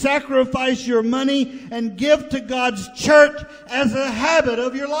to sacrifice your money and give to God's church as a habit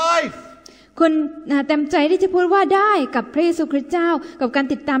of your life?คุณเต็มใจที่จะพูดว่าได้กับพระเยซูคริสต์เจ้ากับการ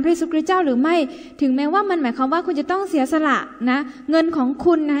ติดตามพระเยซูคริสต์เจ้าหรือไม่ถึงแม้ว่ามันหมายความว่าคุณจะต้องเสียสละนะเงินของ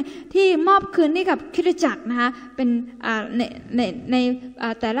คุณนะที่มอบคืนให้กับคริสตจักรนะคะเป็นใน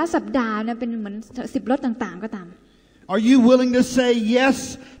แต่ละสัปดาห์นะเป็นเหมือน10 รถต่างๆก็ตาม Are you willing to say yes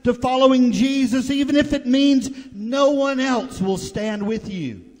to following Jesus even if it means no one else will stand with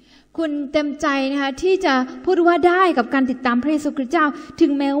you?คุณเต็มใจนะคะที่จะพูดว่าได้กับการติดตามพระเยซูคริสต์เจ้าถึ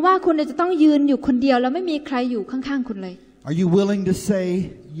งแม้ว่าคุณจะต้องยืนอยู่คนเดียวแล้วไม่มีใครอยู่ข้างๆคุณเลย Are you willing to say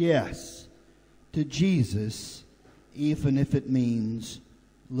yes to Jesus even if it means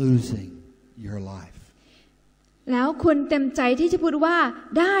losing your life แล้วคุณเต็มใจที่จะพูดว่า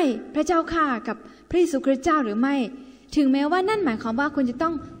ได้พระเจ้าข้ากับพระเยซูคริสต์เจ้าหรือไม่ถึงแม้ว่านั่นหมายความว่าคุณจะต้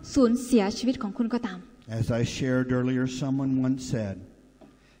องสูญเสียชีวิตของคุณก็ตาม As I shared earlier, someone once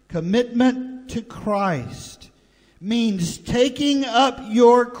said,Commitment to Christ means taking up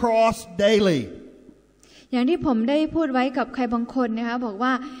your cross daily. อย่างที่ผมได้พูดไว้กับใครบางคนนะคะบอกว่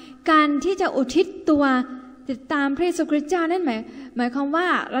าการที่จะอุทิศตัวติดตามพระเยซูคริสต์เจ้านั่นหมายความว่า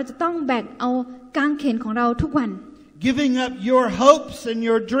เราจะต้องแบกเอากางเขนของเราทุกวัน Giving up your hopes and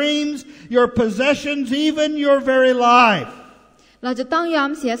your dreams, your possessions, even your very life.เราจะต้องยอ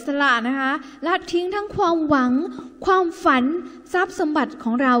มเสียสละนะคะละทิ้งทั้งความหวังความฝันทรัพย์สมบัติข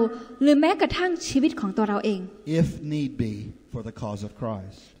องเราหรือแม้กระทั่งชีวิตของตัวเราเอง If need be for the cause of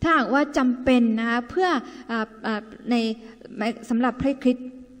Christ ถ้าหากว่าจำเป็นนะคะเพื่อสำหรับพระคริสต์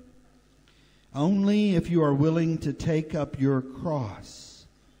Only if you are willing to take up your cross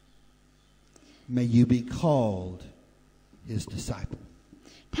may you be called His disciple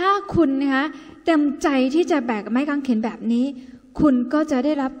ถ้าคุณนะคะเต็มใจที่จะแบกไม้กางเขนแบบนี้คุณก็จะไ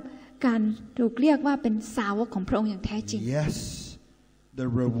ด้รับการถูกเรียกว่าเป็นสาวกของพระองค์อย่างแท้จริง Yes, the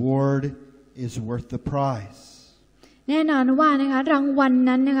reward is worth the price. แน่นอนว่านะคะรางวัล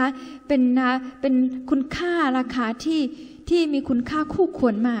นั้นนะคะเป็นคุณค่าราคาที่มีคุณค่าคู่ค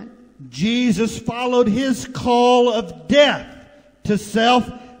วรมาก Jesus followed his call of death to self.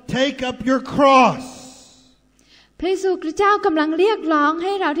 Take up your cross.พระเยซูคริสต์เจ้ากำลังเรียกร้องใ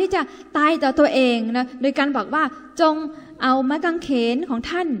ห้เราที่จะตายต่อตัวเองนะโดยการบอกว่าจงเอาไม้กางเขนของ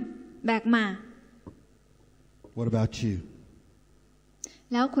ท่านแบกมา What about you?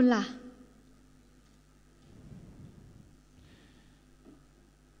 แล้วคุณล่ะ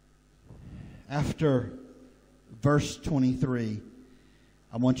After verse 23,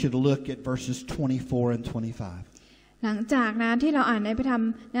 I want you to look at verses 24 and 25. หลังจากนะที่เราอ่านในพระธรรม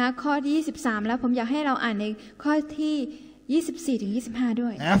นะข้อที่23แล้วผมอยากให้เราอ่านในข้อที่24ถึง25ด้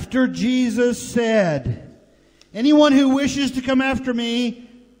วย After Jesus said, anyone who wishes to come after me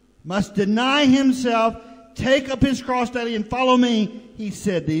must deny himself, take up his cross daily and follow me. He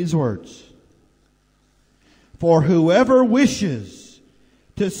said these words, for whoever wishes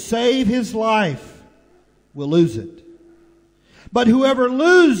to save his life will lose it, But whoever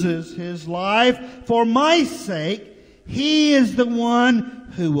loses his life for my sake, he is the one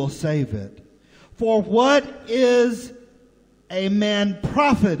who will save it. For what is a man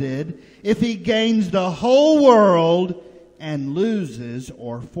profited if he gains the whole world and loses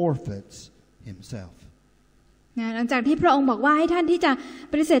or forfeits himself?หลังจากที่พระองค์บอกว่าให้ท่านที่จะ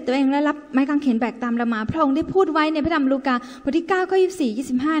ปฏิเสธตัวเองและรับไม้กางเขนแบกตามเรามาพระองค์ได้พูดไว้ในพระธรรมลูกาบทที่9ข้อ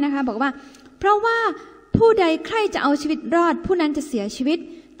24-25นะคะบอกว่าเพราะว่าผู้ใดใคร่จะเอาชีวิตรอดผู้นั้นจะเสียชีวิต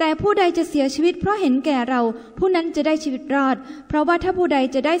แต่ผู้ใดจะเสียชีวิตเพราะเห็นแก่เราผู้นั้นจะได้ชีวิตรอดเพราะว่าถ้าผู้ใด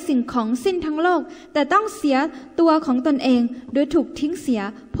จะได้สิ่งของสิ้นทั้งโลกแต่ต้องเสียตัวของตนเองโดยถูกทิ้งเสีย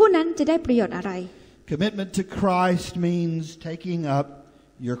ผู้นั้นจะได้ประโยชน์อะไร Commitment to Christ means taking up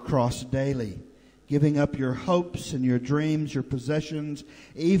your cross daily, giving up your hopes and your dreams, your possessions,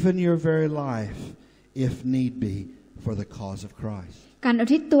 even your very life, if need be, for the cause of Christ. การอุ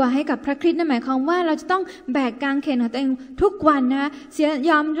ทิศตัวให้กับพระคริสต์นั่นหมายความว่าเราจะต้องแบกกางเขนของตัวเองทุกวันนะ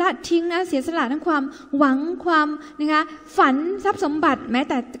ยอมละทิ้งนะเสียสละทั้งความหวังความนะคะฝันทรัพย์สมบัติแม้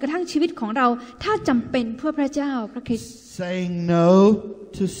แต่กระทั่งชีวิตของเราถ้าจำเป็นเพื่อพระเจ้าพระคริสต์ Saying no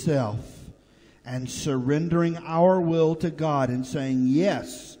to self and surrendering our will to God and saying yes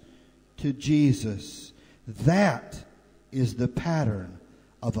to Jesus, that is the pattern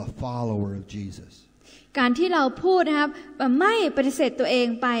of a follower of Jesus.การที่เราพูดนะครับไม่ปฏิเสธตัวเอง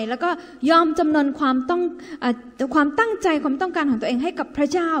ไปแล้วก็ยอมจำนนความตั้งใจความต้องการของตัวเองให้กับพระ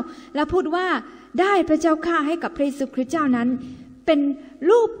เจ้าและพูดว่าได้พระเจ้าข้าให้กับพระเยซูคริสต์เจ้านั้นเป็น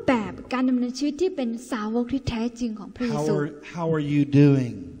รูปแบบการดำเนินชีวิตที่เป็นสาวกที่แท้จริงของพระเยซู How are you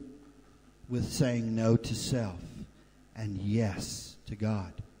doing with saying no to self and yes to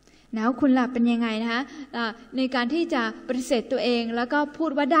God?แล้วคุณล่ะเป็นยังไงนะคะในการที่จะปฏิเสธตัวเองแล้วก็พู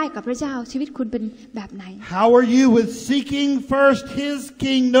ดว่าได้กับพระเจ้าชีวิตคุณเป็นแบบไหน How are you with seeking first His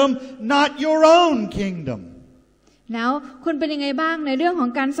kingdom, not your own kingdom? แล้วคุณเป็นยังไงบ้างในเรื่องของ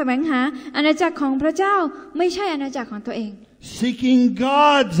การแสวงหาอาณาจักรของพระเจ้าไม่ใช่อาณาจักรของตัวเอง Seeking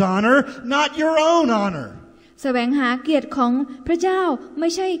God's honor, not your own honor. แสวงหาเกียรติของพระเจ้าไม่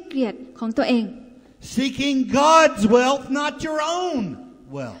ใช่เกียรติของตัวเอง Seeking God's wealth, not your own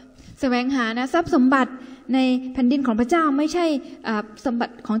wealth.แสวงหานะทรัพย์สมบัติในแผ่นดินของพระเจ้าไม่ใช่สมบั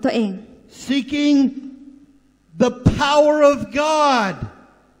ติของตัวเอง Seeking the power of God,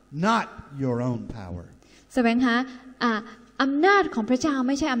 not your own power. แสวงหาอำนาจของพระเจ้าไ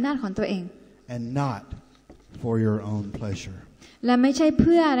ม่ใช่อำนาจของตัวเอง And not for your own pleasure. และไม่ใช่เ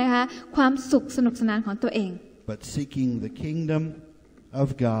พื่อนะคะความสุขสนุกสนานของตัวเอง But seeking the kingdom of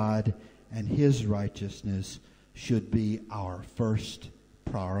God and His righteousness should be our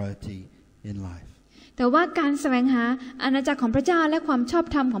first.priority in life. แต่ว่าการแสวงหาอาณาจักรของพระเจ้าและความชอบ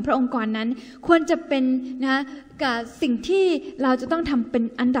ธรรมของพระองค์ก่อนนั้นควรจะเป็นนะกับสิ่งที่เราจะต้องทำเป็น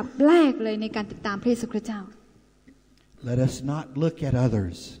อันดับแรกเลยในการติดตามพระเยซูคริสต์เจ้า Let us not look at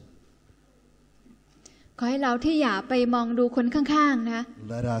others. ขอให้เราที่อย่าไปมองดูคนข้างๆนะ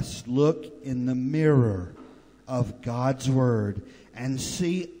Let us look in the mirror of God's word and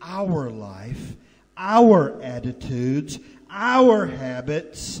see our life, our attitudes,our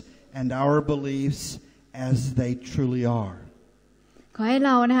habits and our beliefs as they truly are. ขอให้เ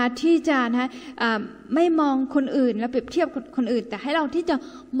รานะคะที่จะนะไม่มองคนอื่นและเปรียบเทียบคนอื่นแต่ให้เราที่จะ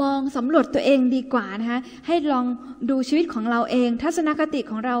มองสำรวจตัวเองดีกว่านะคะให้ลองดูชีวิตของเราเองทัศนคติ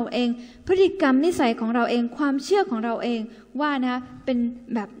ของเราเองพฤติกรรมนิสัยของเราเองความเชื่อของเราเองว่านะเป็น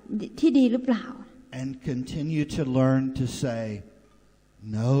แบบที่ดีหรือเปล่า And continue to learn to say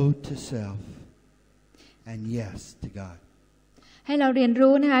no to self and yes to God.ให้เราเรียน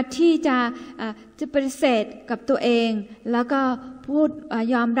รู้นะคะที่จะปฏิเสธกับตัวเองแล้วก็พูด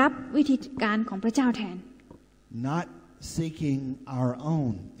ยอมรับวิธีการของพระเจ้าแทน Not seeking our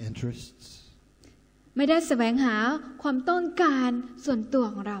own interests ไม่ได้แสวงหาความต้องการส่วนตัว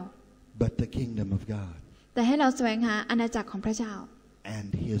ของเรา but the kingdom of God แต่ให้เราแสวงหาอาณาจักรของพระเจ้า and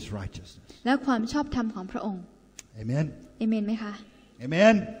His righteousness และความชอบธรรมของพระองค์ Amen เอเมนไหมคะ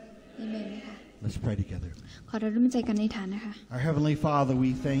Amen เอเมนไหมคะ Let's pray together. ขอเราร่วมใจกันในฐานนะคะ Our Heavenly Father,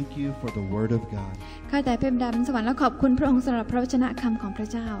 we thank you for the Word of God. ข้าแต่พระบิดาบนสวรรค์และขอบคุณพระองค์สำหรับพระวจนะคำของพระ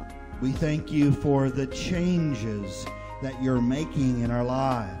เจ้า We thank you for the changes that you're making in our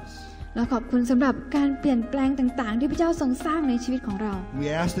lives. เราขอบคุณสำหรับการเปลี่ยนแปลงต่างๆที่พระเจ้าทรงสร้างในชีวิตของเรา We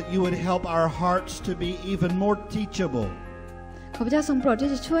ask that you would help our hearts to be even more teachable. ขอพระเจ้าทรงโปรด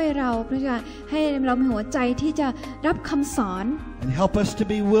ที่จะช่วยเราพระเจ้าให้เรามีหัวใจที่จะรับคำสอน And help us to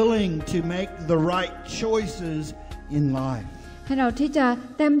be willing to make the right choices in life. ให้เราที่จะ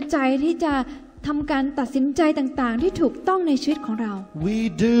เต็มใจที่จะทำการตัดสินใจต่างๆที่ถูกต้องในชีวิตของเรา We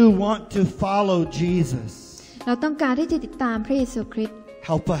do want to follow Jesus. เราต้องการที่จะติดตามพระเยซูคริสต์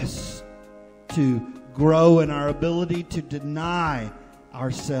Help us to grow in our ability to deny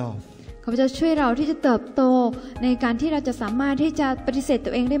ourselves. เขาจะช่วยเราที่จะเติบโตในการที่เราจะสามารถที่จะปฏิเสธตั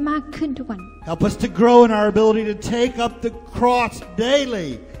วเองได้มากขึ้นทุกวัน Help us to grow in our ability to take up the cross daily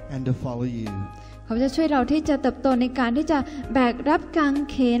and to follow you. เขาจะช่วยเราที่จะเติบโตในการที่จะแบกรับกาง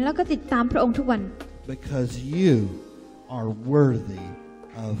เขนแล้วก็ติดตามพระองค์ทุกวัน Because you are worthy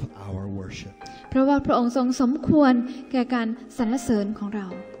of our worship. เพราะว่าพระองค์ทรงสมควรแก่การสรรเสริญของเรา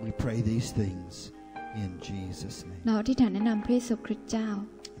We pray these things in Jesus' name. เราอธิษฐานแนะนำพระเยซูคริสต์เจ้า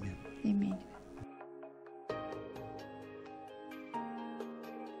Amen. Amen